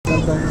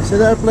sometimes. See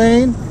the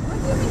airplane?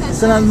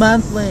 It's an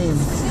unmanned plane.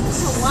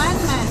 It's a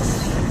one-man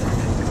plane.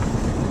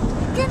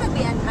 It cannot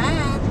be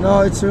unmanned.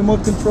 No, it's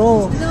remote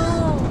control.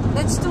 No,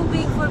 that's too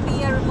big for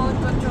me, a remote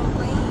control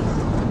plane.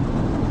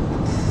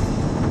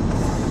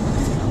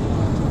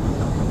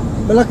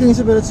 Malaking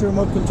isa pero it's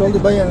remote control. Di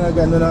ba yung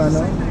gano'n na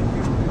ano?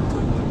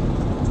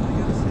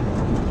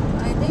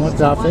 I think More it's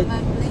traffic? a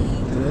one-man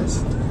plane. It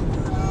is.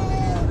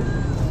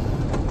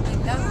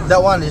 Like that one.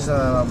 That one is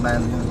a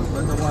man.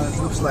 The one it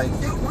looks like.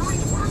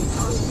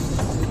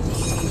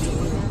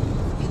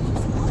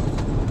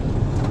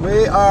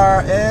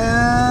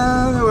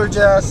 We're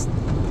just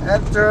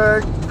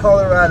entered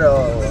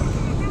Colorado.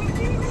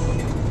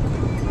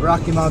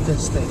 Rocky Mountain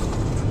State.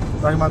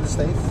 Rocky Mountain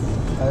State?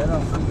 I don't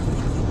know.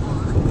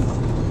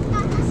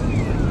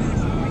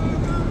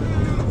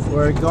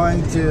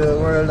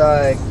 We're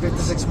like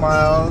 56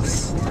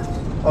 miles,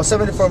 or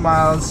 74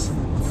 miles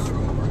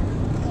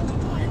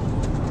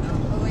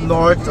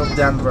north of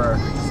Denver.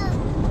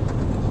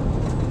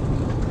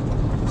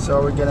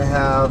 So we're gonna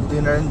have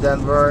dinner in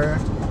Denver.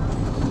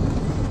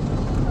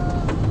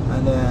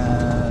 And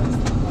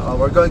then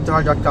we're going to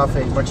Hard Rock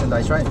Cafe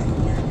merchandise, right?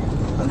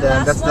 And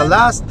then that's the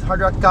last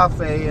Hard Rock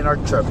Cafe in our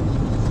trip.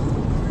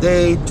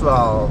 Day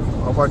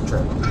 12 of our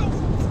trip.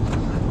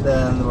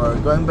 Then we're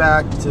going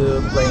back to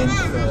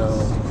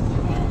Plainfield.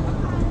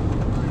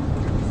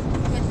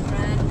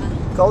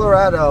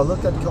 Colorado,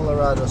 look at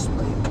Colorado's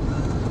plate.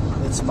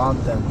 It's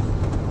mountain.